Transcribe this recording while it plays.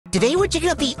Today we're checking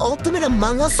out the ultimate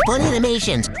Among Us fun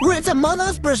animations, where it's Among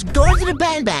Us vs. Garten of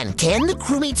BanBan. Can the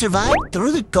crewmates survive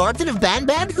through the Garten of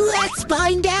BanBan? Let's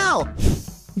find out!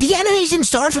 The animation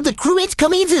starts with the crewmates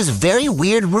coming into this very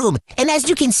weird room, and as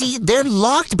you can see, they're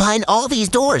locked behind all these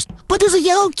doors. But there's a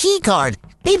yellow key card.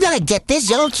 They've got to get this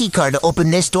yellow key card to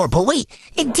open this door, but wait,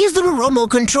 it gives them a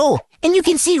remote control. And you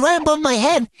can see right above my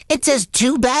head, it says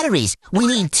 2 batteries. We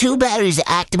need 2 batteries to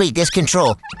activate this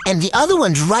control. And the other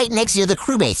one's right next to the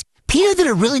crewmates. Peter did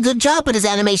a really good job with his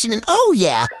animation, and oh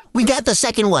yeah, we got the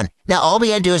second one. Now all we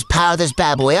gotta do is power this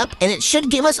bad boy up, and it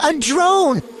should give us a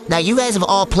drone. Now you guys have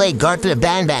all played Garten of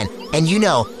BanBan, and you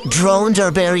know, drones are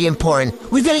very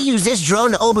important. We've gotta use this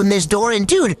drone to open this door, and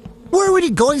dude, we're already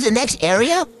going to the next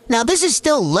area? Now this is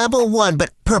still level 1,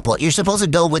 but Purple, you're supposed to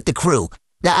go with the crew.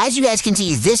 Now, as you guys can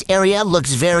see, this area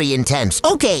looks very intense.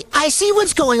 Okay, I see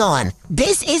what's going on.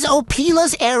 This is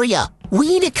Opila's area. We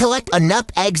need to collect enough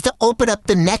eggs to open up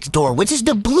the next door, which is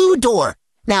the blue door.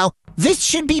 Now, this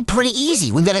should be pretty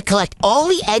easy. We've got to collect all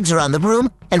the eggs around the room,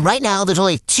 and right now there's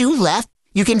only 2 left.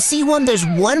 You can see there's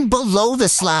one below the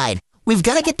slide. We've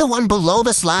got to get the one below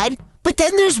the slide, but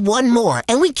then there's one more,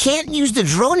 and we can't use the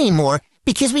drone anymore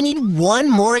because we need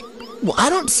one more. Well, I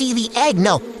don't see the egg.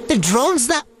 No, the drone's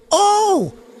not.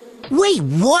 Oh! Wait,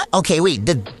 what? Okay, wait,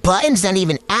 the button's not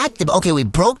even active. Okay, we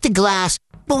broke the glass,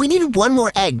 but we need one more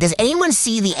egg. Does anyone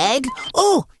see the egg?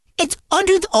 Oh, it's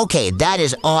under the... Okay, that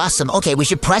is awesome. Okay, we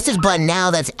should press this button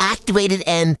now that's activated,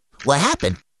 and what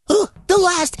happened? Oh, the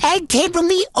last egg came from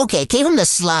the... Okay, came from the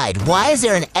slide. Why is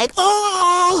there an egg?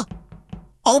 Oh!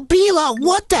 Opila,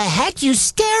 what the heck? You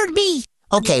scared me!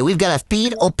 Okay, we've got to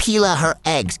feed Opila her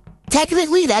eggs.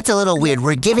 Technically, that's a little weird.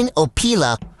 We're giving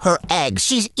Opila her eggs.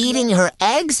 She's eating her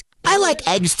eggs? I like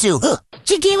eggs too.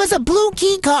 She gave us a blue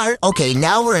key card. Okay,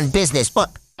 now we're in business.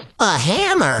 But a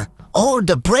hammer? Oh,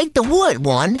 to break the wood.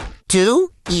 1,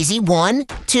 2, easy. 1,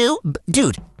 2.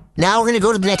 Dude, now we're gonna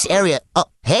go to the next area. Oh,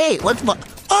 hey, what's what?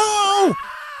 Oh!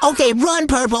 Okay, run,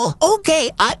 Purple.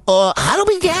 Okay, how do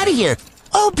we get out of here?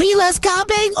 Oh, Pila's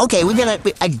coming! Okay,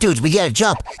 dudes, we gotta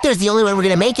jump. There's the only way we're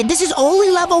gonna make it. This is only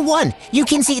level 1. You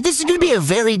can see this is gonna be a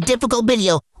very difficult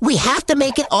video. We have to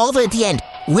make it all the way at the end.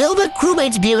 Will the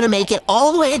crewmates be able to make it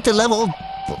all the way to level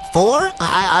 4?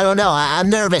 I don't know. I'm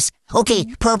nervous. Okay,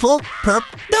 Purple.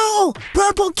 No!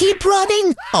 Purple, keep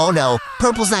running! Oh no,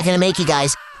 Purple's not gonna make it,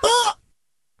 guys. Oh!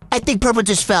 I think Purple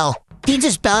just fell. He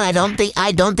just fell, and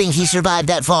I don't think he survived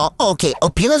that fall. Okay,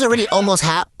 Opila's already almost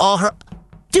all her...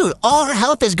 Dude, all her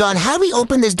health is gone. How do we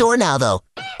open this door now, though?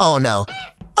 Oh, no.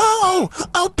 Oh!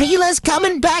 Opila's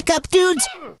coming back up, dudes!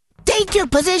 Take your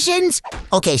positions!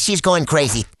 Okay, she's going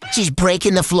crazy. She's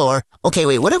breaking the floor. Okay,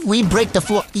 wait, what if we break the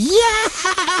floor?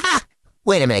 Yeah!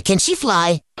 Wait a minute, can she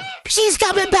fly? She's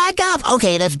coming back up!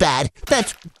 Okay, that's bad.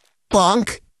 That's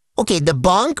bonk. Okay, the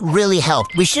bonk really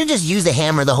helped. We should just use the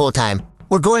hammer the whole time.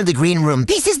 We're going to the green room.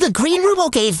 This is the green room?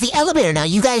 Okay, it's the elevator. Now,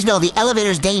 you guys know the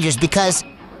elevator's dangerous because...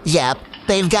 Yep.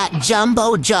 They've got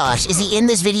Jumbo Josh. Is he in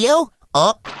this video?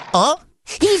 Oh,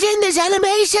 he's in this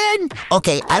animation!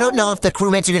 Okay, I don't know if the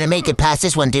crewmates are gonna make it past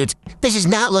this one, dudes. This is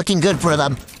not looking good for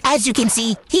them. As you can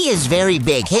see, he is very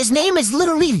big. His name is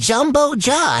literally Jumbo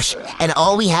Josh. And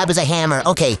all we have is a hammer.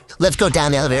 Okay, let's go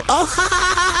down the elevator. Oh, ha,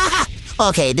 ha, ha, ha.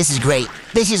 Okay, this is great.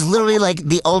 This is literally like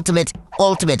the ultimate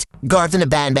Garten of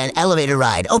BanBan elevator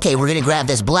ride. Okay, we're gonna grab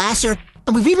this blaster.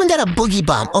 And we've even got a boogie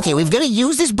bomb. Okay, we've got to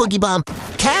use this boogie bomb.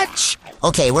 Catch!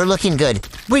 Okay, we're looking good.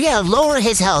 We gotta lower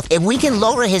his health. If we can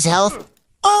lower his health...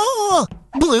 Oh!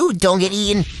 Blue, don't get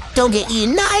eaten. Don't get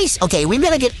eaten. Nice! Okay, we've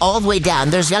got to get all the way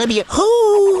down. There's gotta be a...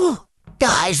 Ooh!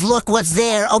 Guys, look what's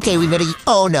there. Okay, we better...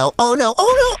 Oh, no. Oh, no.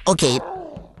 Oh, no. Okay,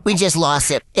 we just lost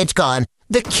it. It's gone.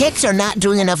 The kicks are not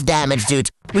doing enough damage,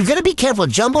 dudes. We've got to be careful.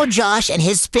 Jumbo Josh and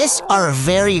his fists are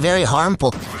very, very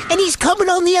harmful. And he's coming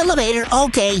on the elevator.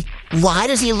 Okay. Why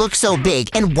does he look so big?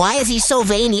 And why is he so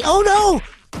veiny? Oh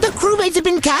no! The crewmates have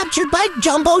been captured by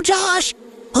Jumbo Josh!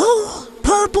 Oh,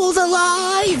 Purple's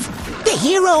alive! The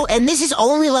hero, and this is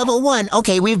only level 1.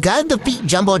 Okay, we've got to defeat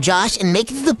Jumbo Josh and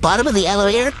make it to the bottom of the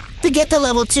elevator to get to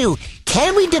level 2.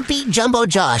 Can we defeat Jumbo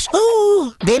Josh?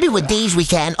 Oh, maybe with these we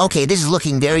can. Okay, this is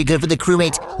looking very good for the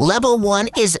crewmates. Level 1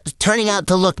 is turning out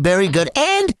to look very good.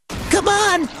 And, come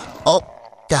on! Oh,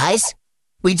 guys...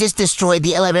 We just destroyed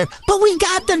the elevator, but we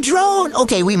got the drone!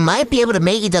 Okay, we might be able to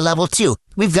make it to level 2.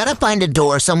 We've got to find a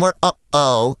door somewhere.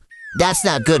 Uh-oh. That's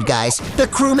not good, guys.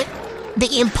 The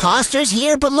imposter's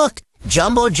here, but look.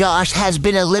 Jumbo Josh has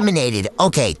been eliminated.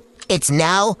 Okay, it's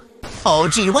now... Oh,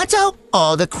 gee, what's up?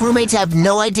 Oh, the crewmates have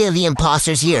no idea the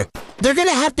imposter's here. They're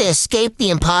gonna have to escape the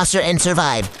imposter and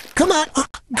survive. Come on.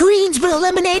 Green's been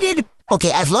eliminated!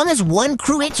 Okay, as long as one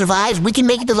crewmate survives, we can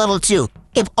make it to level 2.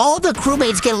 If all the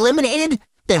crewmates get eliminated,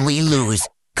 then we lose.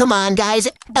 Come on, guys.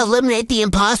 Eliminate the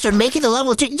imposter and make it to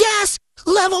level 2. Yes!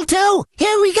 Level 2!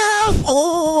 Here we go!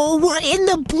 Oh, we're in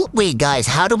the blue. Wait, guys,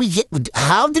 how did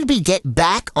we get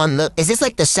back on the... Is this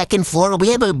like the second floor? We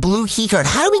have a blue keycard.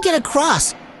 How do we get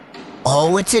across?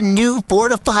 Oh, it's a new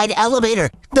fortified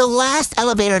elevator. The last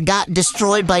elevator got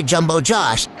destroyed by Jumbo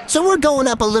Josh. So we're going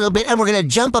up a little bit and we're gonna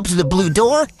jump up to the blue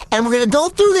door and we're gonna go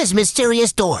through this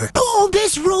mysterious door. Oh,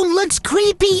 this room looks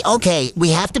creepy. Okay, we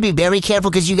have to be very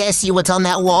careful because you guys see what's on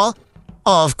that wall?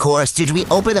 Oh, of course. Did we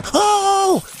open the...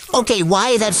 Oh! Okay, why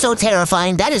is that so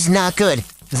terrifying? That is not good.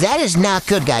 That is not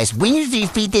good, guys. We need to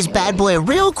defeat this bad boy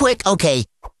real quick. Okay,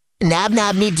 Nab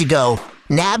needs to go.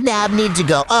 Nab needs to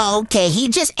go. Oh, okay, he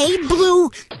just ate Blue.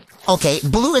 Okay,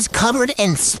 Blue is covered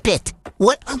in spit.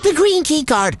 What? The green key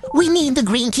card. We need the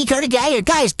green key card to get here.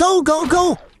 Guys, go, go,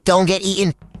 go. Don't get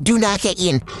eaten. Do not get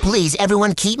eaten. Please,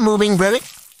 everyone keep moving.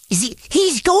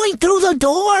 He's going through the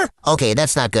door. Okay,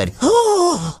 that's not good.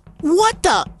 Oh, what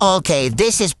the? Okay,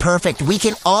 this is perfect. We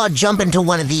can all jump into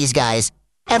one of these guys.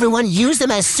 Everyone use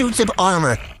them as suits of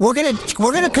armor. We're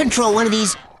gonna control one of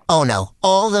these. Oh no,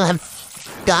 all of them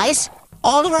have... Guys?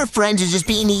 All of our friends are just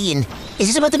being eaten. Is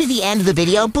this about to be the end of the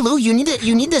video? Blue, you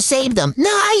need to save them.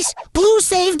 Nice! Blue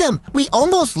saved them! We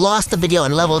almost lost the video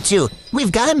in level 2.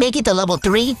 We've got to make it to level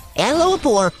 3 and level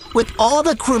 4 with all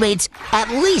the crewmates,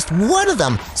 at least one of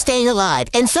them, staying alive.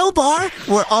 And so far,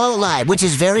 we're all alive, which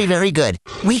is very, very good.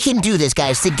 We can do this,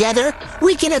 guys. Together,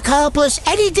 we can accomplish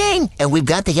anything! And we've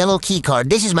got the yellow key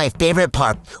card. This is my favorite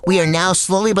part. We are now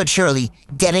slowly but surely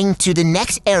getting to the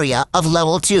next area of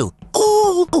level 2.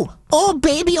 Oh,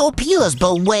 baby Opilas.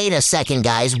 But wait a second,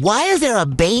 guys. Why is there a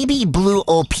baby blue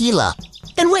Opila?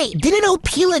 And wait, didn't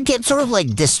Opila get sort of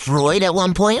like destroyed at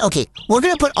one point? Okay, we're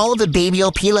gonna put all the baby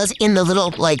Opilas in the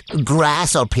little like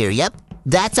grass up here. Yep,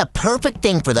 that's a perfect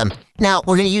thing for them. Now,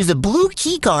 we're gonna use the blue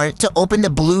key card to open the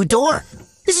blue door.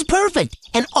 This is perfect.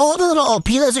 And all the little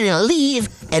Opilas are gonna leave,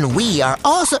 and we are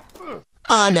also...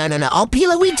 Oh, no.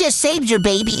 Opila, we just saved your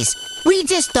babies. We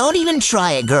just don't even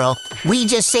try it, girl. We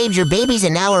just saved your babies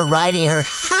and now we're riding her.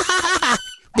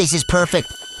 This is perfect.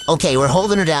 Okay, we're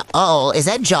holding her down. Uh-oh, is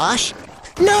that Josh?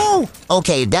 No!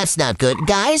 Okay, that's not good.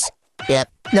 Guys? Yep.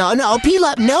 No,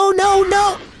 Opila,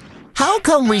 no. How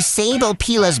come we save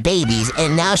Opila's babies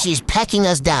and now she's pecking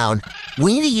us down?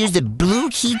 We need to use the blue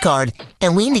key card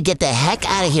and we need to get the heck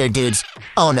out of here, dudes.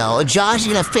 Oh no, Josh is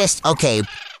gonna fist. Okay.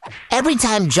 Every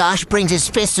time Josh brings his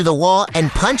fist to the wall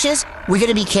and punches, we're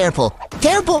gonna be careful.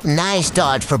 Careful! Nice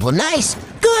dodge, Purple. Nice!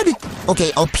 Good!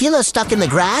 Okay, Opila's stuck in the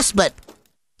grass, but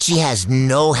she has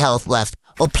no health left.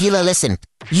 Opila, listen.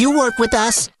 You work with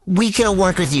us, we can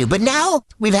work with you. But now,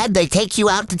 we've had to take you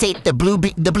out to take the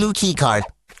blue key card.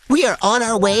 We are on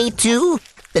our way to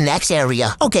the next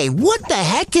area. Okay, what the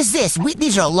heck is this?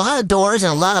 These are a lot of doors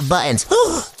and a lot of buttons.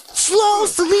 Slow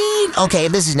Celine! Okay,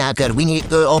 this is not good. We need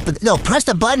to open... No, press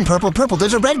the button, Purple.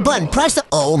 There's a red button. Press the...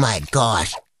 Oh my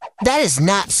gosh. That is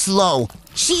not slow.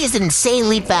 She is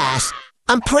insanely fast.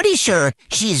 I'm pretty sure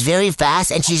she's very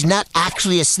fast and she's not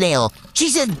actually a snail.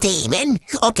 She's a demon.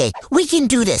 Okay, we can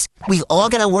do this. We all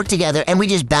gotta work together and we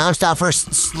just bounced off her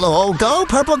slow. Go,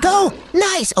 Purple, go!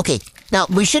 Nice! Okay, now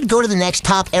we should go to the next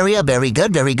top area. Very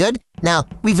good, very good. Now,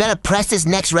 we've gotta press this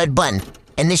next red button.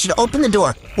 And this should open the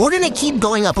door. We're gonna keep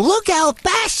going up. Look how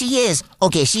fast she is.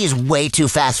 Okay, she is way too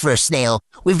fast for a snail.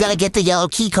 We've gotta get the yellow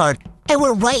key card. And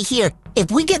we're right here. If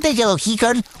we get the yellow key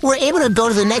card, we're able to go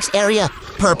to the next area.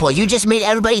 Purple, you just made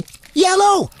everybody...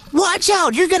 Yellow! Watch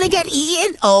out, you're gonna get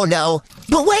eaten. Oh no.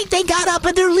 But wait, they got up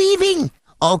and they're leaving.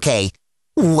 Okay.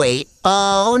 Wait.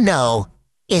 Oh no.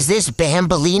 Is this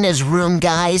Bambalina's room,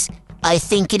 guys? I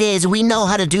think it is. We know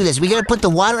how to do this. We gotta put the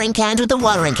watering cans with the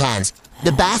watering cans.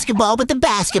 The basketball with the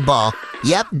basketball.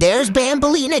 Yep, there's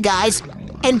Bambalina, guys.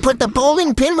 And put the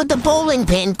bowling pin with the bowling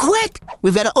pin. Quick!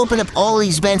 We've got to open up all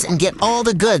these vents and get all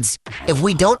the goods. If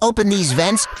we don't open these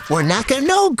vents, we're not gonna...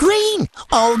 No, green!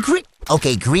 Oh, green...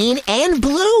 Okay, green and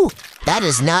blue. That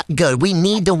is not good. We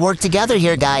need to work together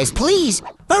here, guys. Please,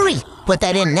 hurry. Put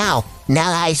that in now.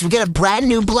 Now, guys, we got a brand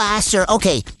new blaster.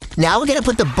 Okay, now we're gonna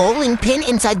put the bowling pin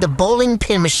inside the bowling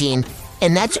pin machine.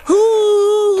 And that's...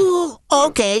 Ooh,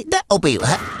 okay, oh, wait,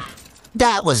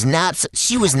 that was not...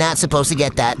 She was not supposed to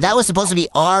get that. That was supposed to be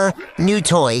our new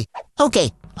toy.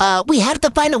 Okay, we have to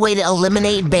find a way to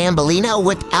eliminate Bambalina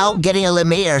without getting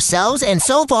eliminated ourselves. And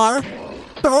so far,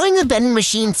 throwing the vending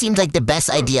machine seems like the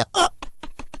best idea.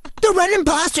 The red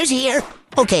imposter's here.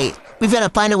 Okay, we've got to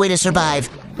find a way to survive.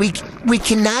 We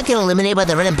cannot get eliminated by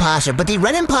the red imposter, but the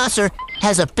red imposter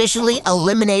has officially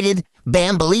eliminated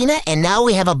Bambalina, and now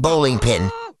we have a bowling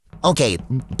pin. Okay,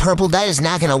 Purple, that is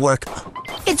not gonna work.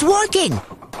 It's working!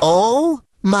 Oh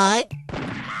my...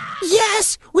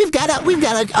 Yes! We've got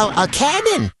a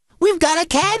cannon! We've got a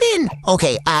cannon!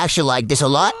 Okay, I actually like this a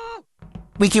lot.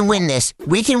 We can win this.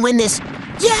 We can win this.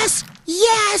 Yes!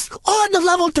 Yes! On the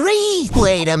level 3!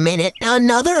 Wait a minute.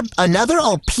 Another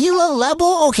Opila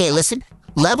level? Okay, listen.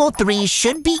 Level 3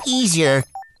 should be easier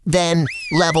than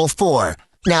level 4.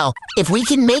 Now, if we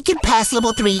can make it past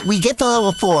level 3, we get to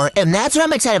level 4, and that's what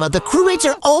I'm excited about. The crewmates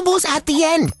are almost at the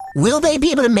end. Will they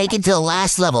be able to make it to the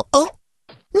last level? Oh,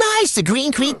 nice! The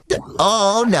green creek.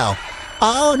 Oh, no.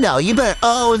 Oh, no. You better...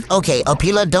 Oh, okay.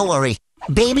 Opila, don't worry.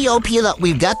 Baby Opila,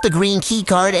 we've got the green key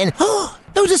card, and... Oh,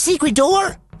 there was a secret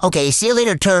door. Okay, see you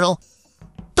later, turtle.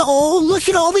 Oh, look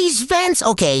at all these vents.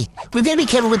 Okay, we've got to be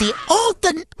careful with the... Oh,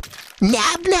 the...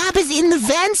 Nab is in the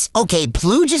vents? Okay,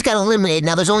 Blue just got eliminated.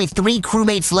 Now there's only 3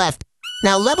 crewmates left.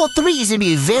 Now level 3 is going to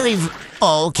be very...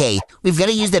 Oh, okay, we've got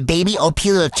to use the baby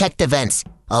Opila to check the vents.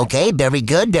 Okay, very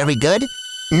good, very good.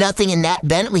 Nothing in that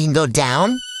vent. We can go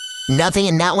down. Nothing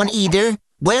in that one either.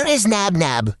 Where is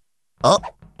Nab? Oh,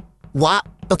 what?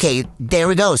 Okay,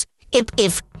 there it goes.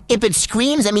 If it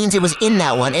screams, that means it was in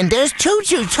that one. And there's Choo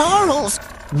Choo Charles.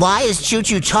 Why is Choo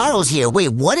Choo Charles here? Wait,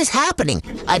 what is happening?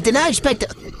 I did not expect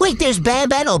to... Wait, there's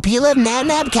BanBan, Opila,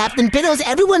 Nab, Captain Piddles.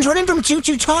 Everyone's running from Choo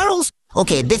Choo Charles.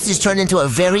 Okay, this has turned into a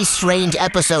very strange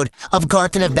episode of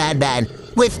Garten of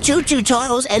BanBan with Choo Choo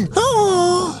Charles and...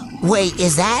 Oh! Wait,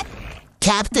 is that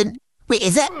Captain... Wait,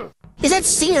 is that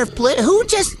Singer Flynn? Who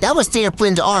just... That was Singer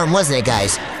Flynn's arm, wasn't it,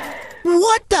 guys?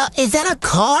 What the... Is that a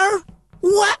car?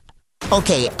 What?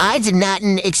 Okay, I did not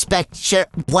expect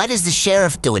what is the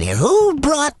sheriff doing here? Who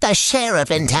brought the sheriff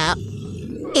in town?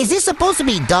 Is this supposed to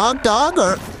be dog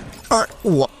or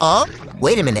oh,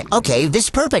 wait a minute. Okay, this is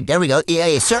perfect. There we go.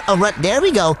 Yeah, sir. Right, there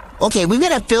we go. Okay, we've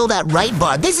got to fill that right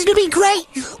bar. This is gonna be great.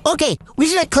 Okay, we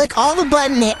should click all the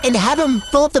button and have him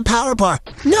fill up the power bar.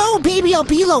 No, baby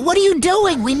Opila, what are you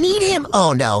doing? We need him.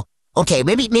 Oh no. Okay,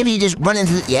 maybe you just run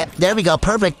into yeah, there we go.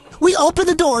 Perfect. We open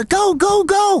the door.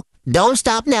 Go. Don't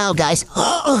stop now, guys.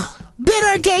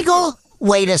 Bitter giggle.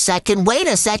 Wait a second.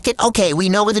 Okay, we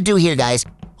know what to do here, guys.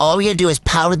 All we gotta do is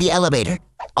power the elevator.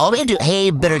 All we gotta do...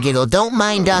 Hey, Bitter Giggle, don't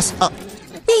mind us. Oh,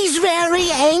 he's very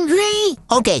angry.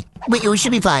 Okay, we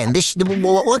should be fine.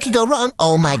 What could go wrong?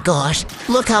 Oh my gosh.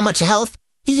 Look how much health.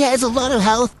 He has a lot of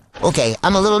health. Okay,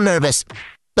 I'm a little nervous.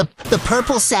 The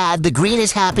purple's sad, the green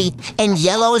is happy, and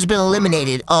yellow has been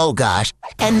eliminated. Oh gosh.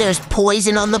 And there's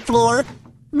poison on the floor.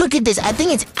 Look at this. I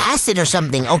think it's acid or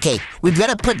something. Okay, we've got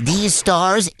to put these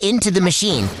stars into the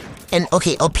machine. And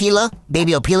okay, Opila,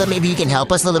 baby Opila, maybe you can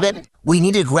help us a little bit. We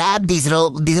need to grab these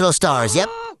little stars. Yep.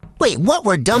 Wait, what?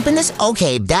 We're dumping this?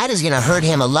 Okay, that is gonna hurt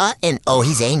him a lot. And oh,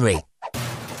 he's angry.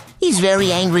 He's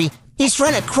very angry. He's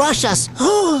trying to crush us.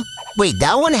 Wait,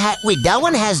 that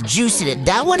one has juice in it.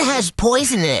 That one has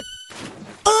poison in it.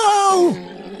 Oh,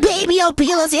 baby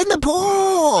Opila's in the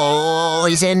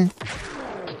poison.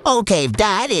 Okay,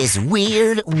 that is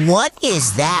weird. What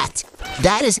is that?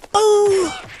 That is...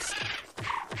 Oh!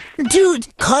 Dude,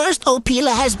 Cursed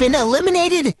Opila has been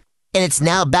eliminated! And it's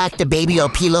now back to Baby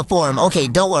Opila form. Okay,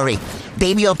 don't worry.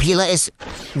 Baby Opila is...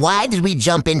 Why did we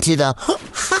jump into the...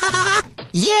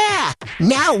 Yeah!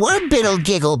 Now we're Biddle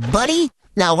Giggle, buddy!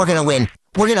 Now we're gonna win.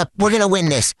 We're gonna win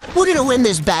this. We're gonna win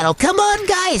this battle. Come on,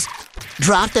 guys!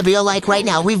 Drop the video like right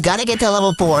now. We've got to get to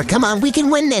level 4. Come on, we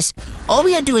can win this. All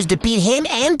we gotta do is defeat him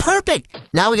and Perfect.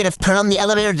 Now we gotta turn on the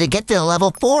elevator to get to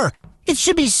level 4. It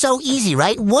should be so easy,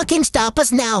 right? What can stop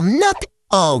us now? Nothing.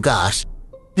 Oh gosh.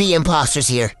 The imposter's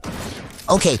here.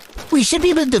 Okay, we should be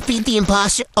able to defeat the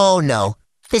imposter. Oh no.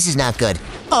 This is not good.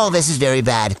 Oh, this is very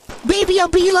bad. Baby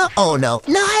Opila. Oh no.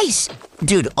 Nice!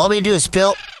 Dude, all we do is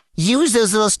use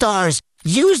those little stars.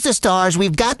 Use the stars.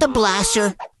 We've got the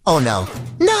blaster. Oh no.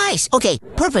 Nice! Okay,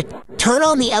 perfect. Turn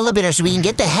on the elevator so we can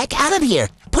get the heck out of here.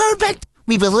 Perfect!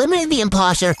 We've eliminated the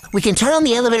imposter. We can turn on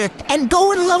the elevator and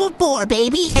go to level 4,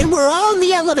 baby. And we're on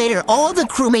the elevator. All the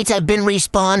crewmates have been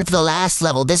respawned for the last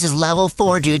level. This is level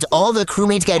 4, dudes. All the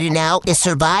crewmates gotta do now is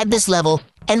survive this level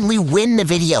and we win the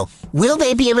video. Will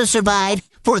they be able to survive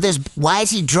for this? Why is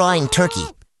he drawing turkey?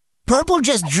 Purple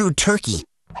just drew turkey.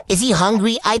 Is he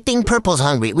hungry? I think Purple's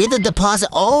hungry. We have to deposit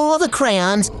all the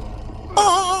crayons.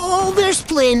 Oh, there's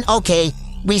Flynn. Okay,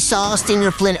 we saw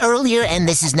Stinger Flynn earlier, and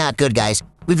this is not good, guys.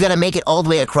 We've got to make it all the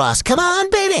way across. Come on,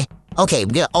 baby. Okay,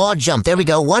 we got all jump. There we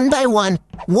go. One by one,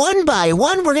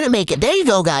 we're going to make it. There you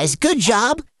go, guys. Good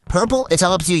job. Purple, it's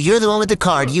all up to you. You're the one with the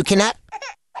card. You cannot...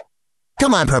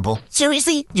 Come on, Purple.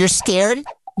 Seriously? You're scared?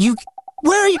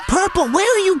 Where are you, Purple?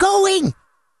 Where are you going?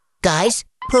 Guys,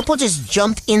 Purple just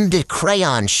jumped in the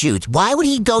crayon chute. Why would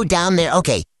he go down there?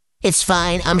 Okay, It's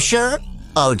fine, I'm sure.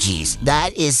 Oh, geez,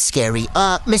 that is scary.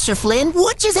 Mr. Flynn,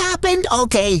 what just happened?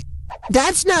 Okay,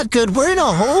 that's not good. We're in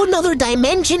a whole nother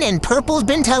dimension and Purple's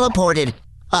been teleported.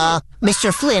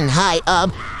 Mr. Flynn, hi,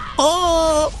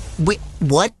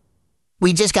 what?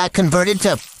 We just got converted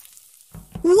to...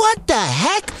 What the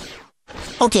heck?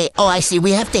 Okay, oh, I see.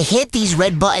 We have to hit these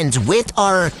red buttons with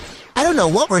our... I don't know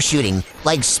what we're shooting.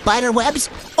 Like spider webs?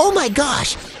 Oh my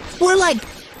gosh! We're like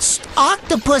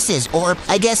octopuses, or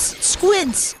I guess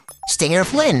squids. Stinger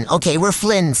Flynn. Okay, we're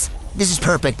Flynns. This is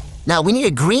perfect. Now, we need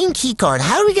a green key card.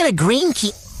 How do we get a green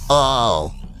key?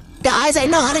 Oh. Guys, I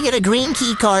know how to get a green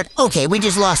key card. Okay, we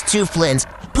just lost 2 Flynns.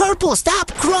 Purple,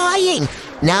 stop crying!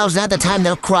 Now's not the time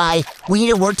to cry. We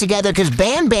need to work together because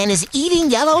BanBan is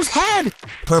eating Yellow's head.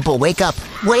 Purple, wake up.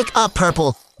 Wake up,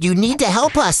 Purple. You need to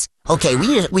help us. Okay, we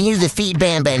need to defeat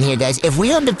BanBan here, guys. If we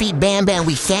don't defeat BanBan,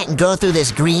 we can't go through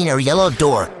this green or yellow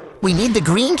door. We need the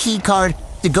green key card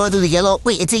to go through the yellow...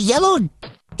 Wait, it's a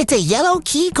yellow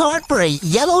key card for a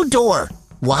yellow door.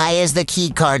 Why is the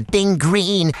key card thing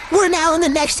green? We're now in the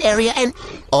next area and...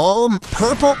 Oh,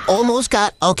 Purple almost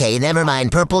got... Okay, never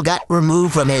mind. Purple got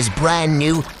removed from his brand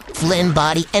new Flynn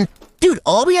body. And, dude,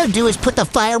 all we have to do is put the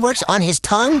fireworks on his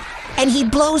tongue and he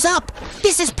blows up.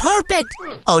 This is perfect.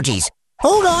 Oh, geez.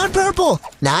 Hold on, Purple.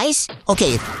 Nice.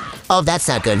 Okay. Oh, that's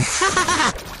not good.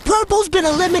 Purple's been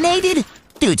eliminated.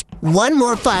 Dude, one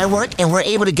more firework and we're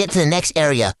able to get to the next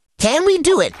area. Can we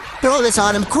do it? Throw this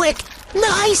on him quick.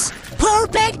 Nice.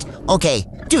 Perfect. Okay.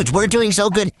 Dude, we're doing so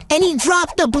good. And he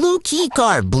dropped the blue key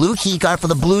card. Blue key card for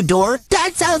the blue door?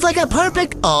 That sounds like a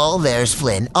perfect... Oh, there's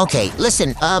Flynn. Okay,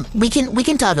 listen, we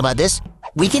can talk about this.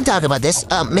 We can talk about this.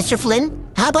 Mr. Flynn,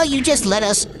 how about you just let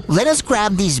us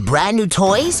grab these brand new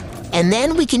toys, and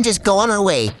then we can just go on our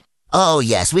way. Oh,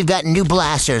 yes, we've got new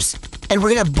blasters, and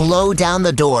we're gonna blow down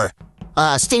the door.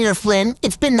 Stinger Flynn,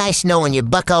 it's been nice knowing you,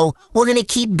 bucko. We're gonna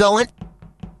keep going.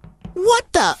 What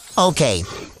the... Okay.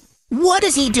 What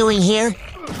is he doing here?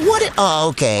 Oh,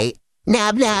 okay.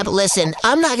 Nab, listen,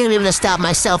 I'm not gonna be able to stop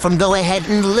myself from going ahead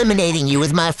and eliminating you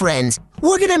with my friends.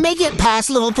 We're gonna make it past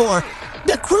level 4.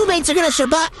 The crewmates are gonna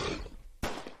survive.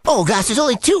 Oh gosh, there's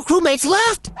only 2 crewmates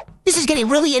left. This is getting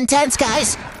really intense,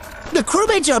 guys. The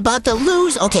crewmates are about to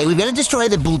lose. Okay, we've got to destroy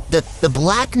the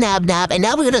black Nab, and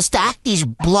now we're gonna stack these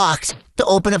blocks to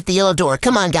open up the yellow door.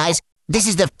 Come on, guys. This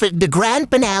is the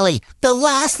grand finale, the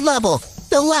last level,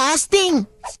 the last thing.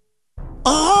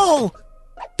 Oh,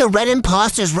 the red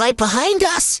imposter's right behind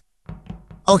us.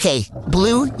 Okay,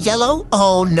 blue, yellow.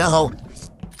 Oh no.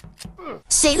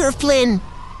 Stinger Flynn.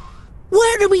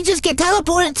 Where did we just get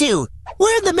teleported to?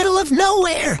 We're in the middle of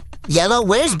nowhere. Yellow,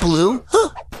 where's blue? Huh.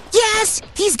 Yes,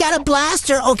 he's got a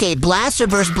blaster. Okay, blaster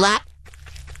versus black.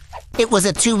 It was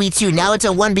a 2v2, now it's a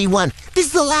 1v1. This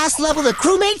is the last level. The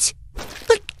crewmates?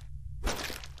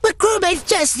 The crewmates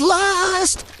just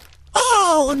lost.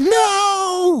 Oh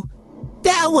no!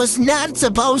 That was not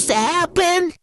supposed to happen.